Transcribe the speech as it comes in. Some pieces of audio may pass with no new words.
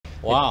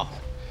Wow.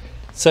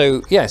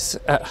 So yes,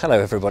 hello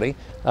everybody.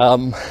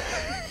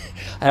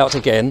 Out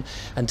again,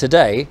 and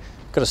today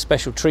I've got a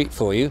special treat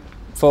for you.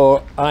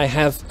 For I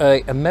have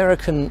an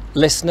American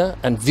listener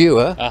and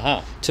viewer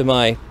to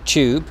my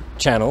Tube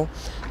channel,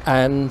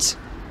 and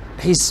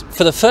he's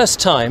for the first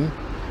time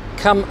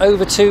come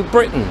over to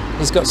Britain.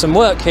 He's got some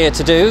work here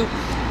to do,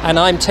 and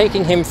I'm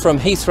taking him from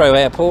Heathrow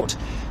Airport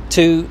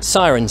to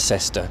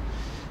Cirencester.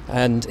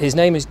 And his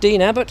name is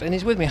Dean Abbott, and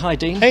he's with me. Hi,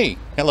 Dean. Hey,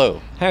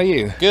 hello. How are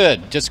you?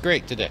 Good, just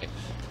great today.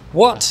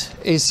 What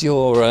is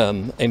your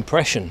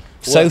impression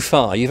so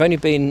far? You've only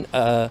been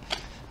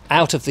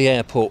out of the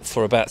airport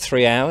for about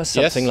 3 hours,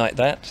 something like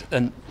that.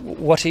 And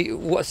what's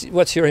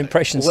your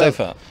impression so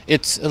far?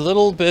 It's a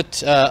little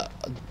bit.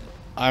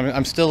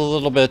 I'm still a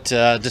little bit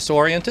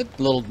disoriented,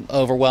 a little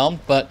overwhelmed,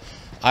 but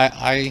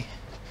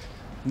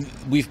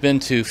we've been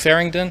to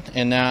Farringdon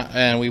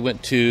and we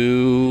went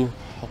to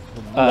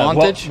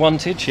Wantage.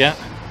 Wantage, yeah.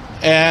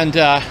 And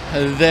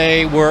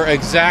they were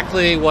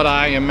exactly what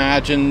I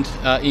imagined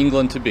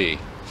England to be.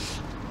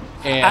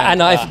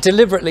 And I've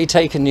deliberately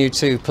taken you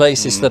to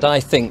places that I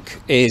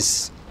think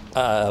is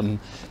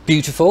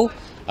beautiful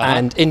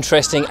and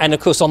interesting, and of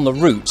course on the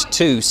route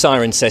to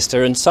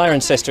Cirencester. And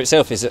Cirencester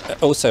itself is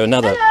also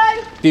another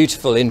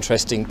beautiful,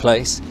 interesting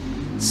place.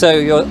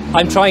 So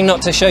I'm trying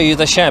not to show you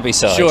the shabby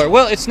side. Sure.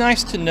 Well, it's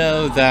nice to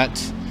know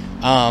that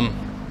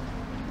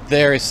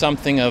there is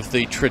something of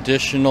the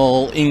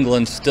traditional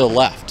England still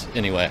left,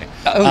 anyway.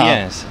 Oh,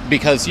 yes.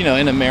 Because, you know,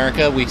 in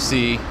America we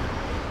see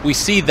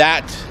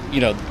that,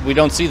 you know, we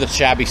don't see the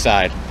shabby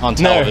side on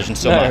television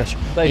so much.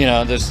 You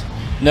know, there's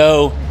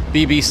no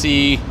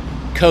BBC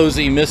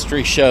cozy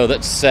mystery show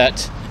that's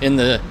set in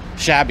the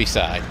shabby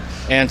side.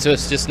 And so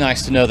it's just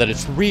nice to know that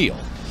it's real.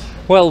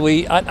 Well,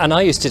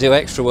 I used to do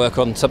extra work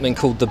on something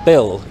called The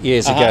Bill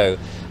years ago.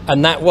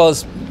 And that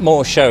was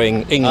more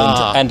showing England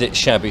and its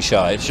shabby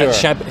side. Sure.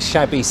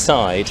 Shabby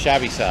side.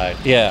 Shabby side.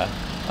 Yeah.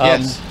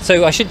 Yes.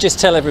 So I should just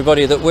tell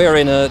everybody that we're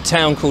in a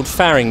town called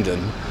Farringdon,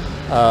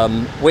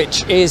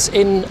 which is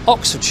in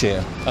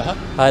Oxfordshire.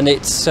 And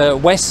it's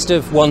west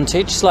of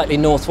Wantage, slightly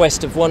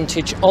northwest of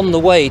Wantage, on the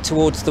way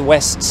towards the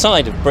west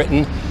side of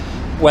Britain,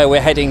 where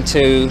we're heading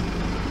to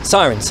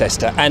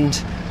Cirencester.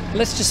 And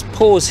let's just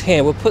pause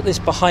here. We'll put this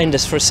behind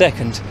us for a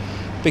second,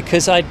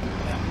 because I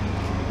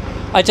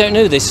don't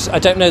know this. I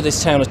don't know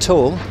this town at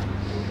all,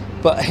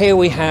 but here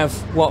we have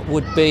what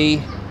would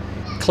be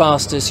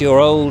classed as your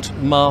old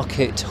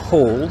market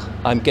hall,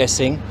 I'm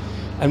guessing,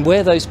 and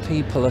where those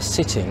people are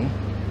sitting,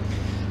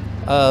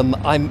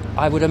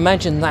 I would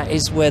imagine that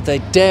is where the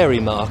dairy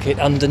market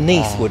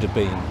underneath would have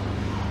been,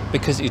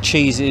 because your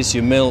cheeses,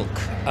 your milk,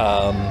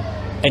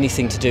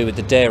 anything to do with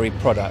the dairy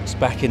products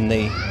back in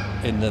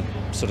the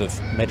sort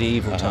of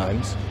medieval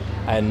times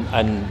and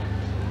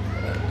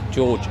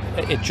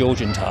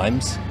Georgian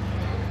times.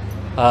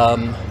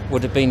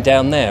 Would have been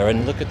down there.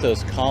 And look at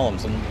those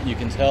columns, and you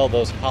can tell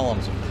those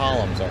columns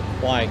are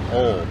quite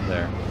old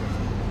there.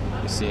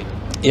 You see?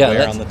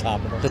 Yeah, on the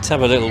top of them. Let's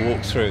have a little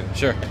walk through.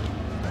 Sure.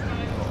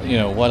 You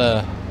know, what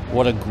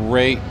a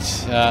great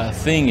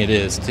thing it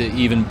is to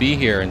even be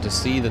here and to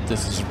see that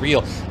this is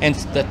real and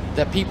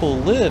that people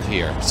live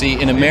here. See,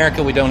 in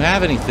America we don't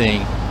have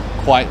anything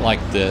quite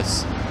like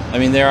this. I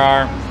mean, there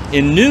are,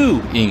 in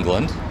New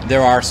England,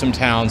 there are some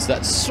towns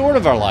that sort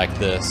of are like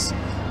this,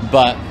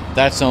 but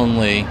that's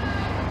only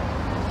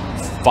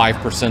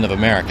 5% of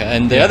America,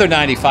 and the other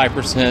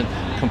 95%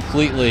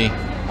 completely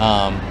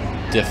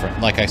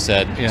different. Like I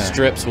said,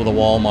 strips with a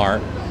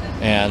Walmart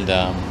and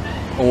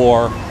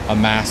or a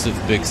massive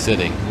big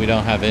city. We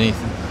don't have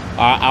anything.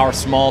 Our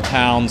small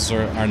towns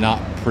are not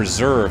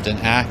preserved and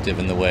active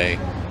in the way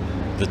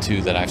the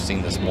two that I've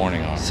seen this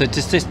morning are. So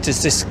does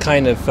this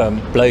kind of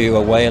blow you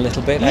away a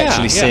little bit,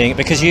 actually seeing it?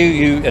 Because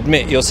you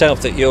admit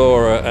yourself that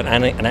you're an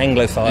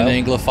Anglophile.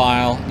 An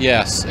Anglophile,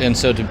 yes. And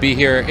so to be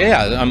here,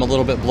 I'm a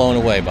little bit blown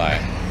away by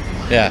it.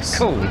 Yes.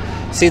 Cool.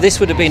 See, this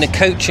would have been a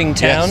coaching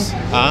town.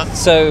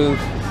 Yes. So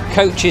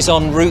coaches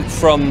en route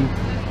from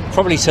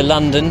probably to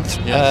London.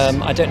 Yes.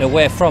 I don't know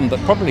where from, but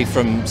probably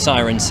from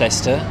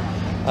Cirencester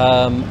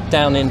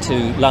down into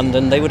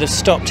London. They would have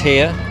stopped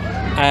here,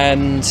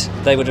 and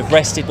they would have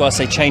rested whilst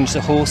they changed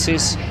the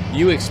horses.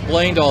 You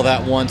explained all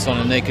that once on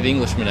a Naked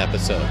Englishman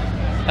episode.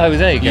 Oh,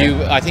 there you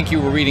go. I think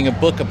you were reading a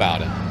book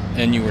about it,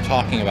 and you were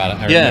talking about it.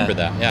 I remember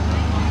that.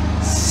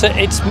 Yeah. So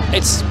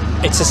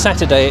it's a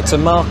Saturday. It's a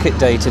market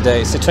day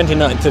today. It's the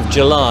 29th of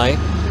July.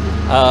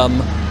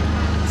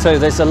 So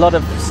there's a lot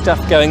of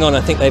stuff going on. I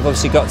think they've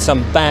obviously got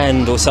some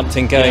band or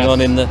something going on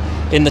in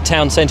the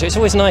town centre. It's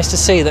always nice to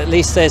see that at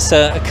least there's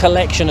a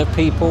collection of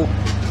people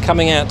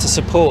coming out to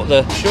support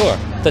the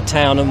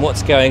town and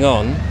what's going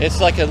on.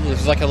 It's like a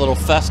little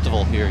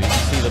festival here. You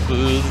can see the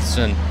booths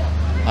and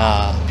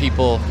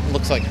people.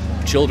 Looks like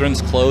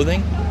children's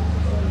clothing.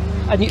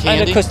 And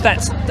of course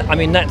that's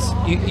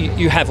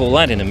you have all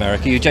that in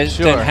America. You just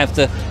don't have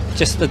the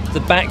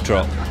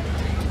backdrop.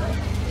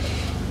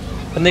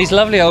 And these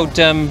lovely old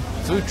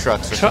food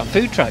trucks.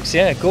 Food trucks,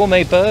 yeah,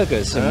 gourmet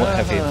burgers and what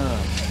have you,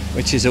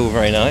 which is all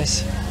very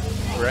nice.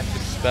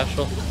 Breakfast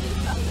special.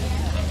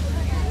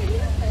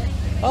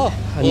 Oh,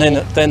 and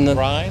then the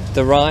ride.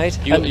 The ride.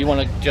 You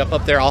want to jump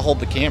up there? I'll hold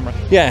the camera.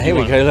 Yeah, here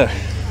we go. Look.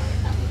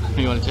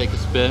 You want to take a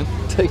spin?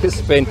 Take a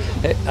spin.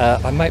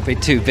 I might be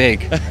too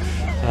big.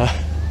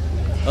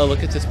 Oh,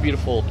 look at this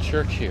beautiful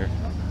church here.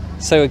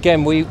 So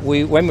again, we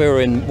when we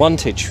were in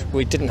Wantage,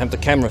 we didn't have the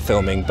camera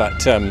filming,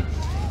 but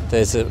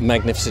there's a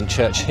magnificent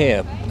church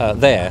here,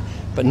 there.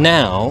 But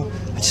now,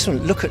 I just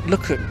want to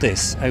look at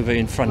this over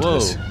in front of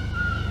us.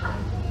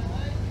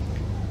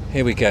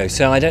 Here we go.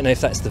 So I don't know if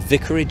that's the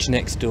vicarage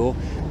next door,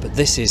 but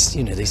this is,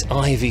 you know, these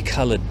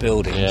ivy-coloured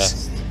buildings.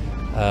 Yes.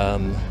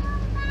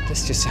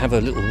 Let's just have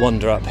a little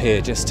wander up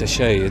here just to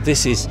show you.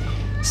 This is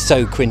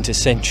so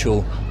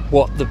quintessential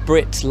what the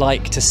Brits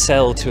like to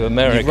sell to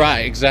America.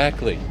 Right,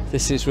 exactly.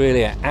 This is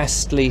really an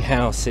Astley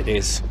house. It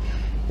is.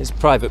 It's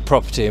private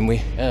property, and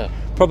we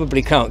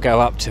probably can't go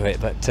up to it.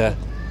 But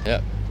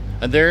yeah,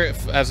 and there,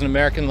 as an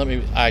American,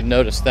 I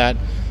noticed that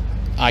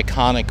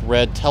iconic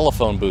red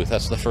telephone booth.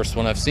 That's the first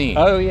one I've seen.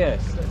 Oh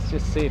yes, let's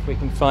just see if we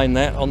can find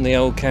that on the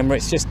old camera.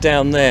 It's just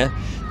down there.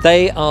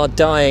 They are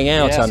dying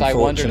out, yes, unfortunately. I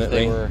wondered if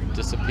they were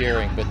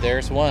disappearing, but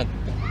there's one.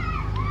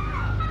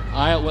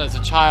 As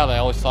a child, I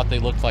always thought they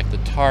looked like the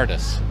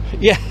TARDIS.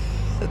 Yeah.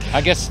 I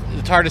guess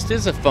the TARDIS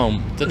is a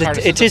phone.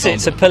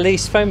 It's a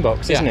police phone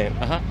box, isn't it?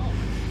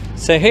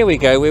 So here we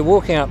go. We're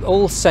walking up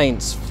All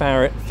Saints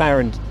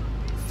Farringdon,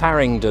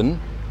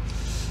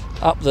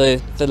 up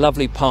the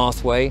lovely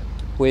pathway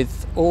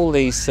with all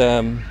these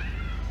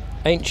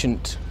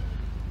ancient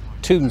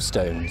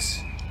tombstones.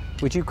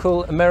 Would you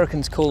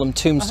Americans call them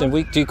tombstones?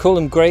 Do you call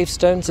them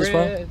gravestones as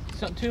well?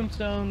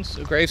 Tombstones,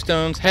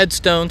 gravestones,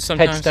 headstones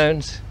sometimes.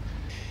 Headstones.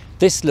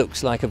 This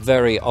looks like a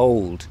very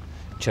old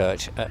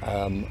church.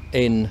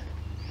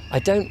 I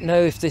don't know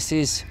if this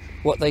is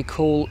what they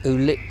call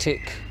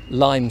Oolitic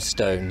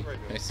limestone.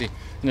 I see.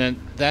 Now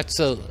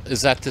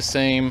is that the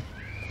same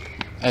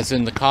as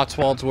in the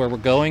Cotswolds where we're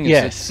going?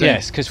 Yes,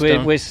 because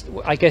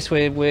I guess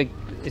we're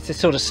it's a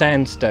sort of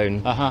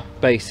sandstone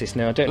basis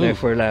now. I don't know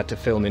if we're allowed to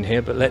film in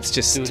here, but let's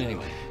just do it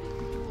anyway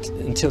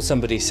until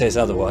somebody says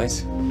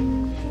otherwise.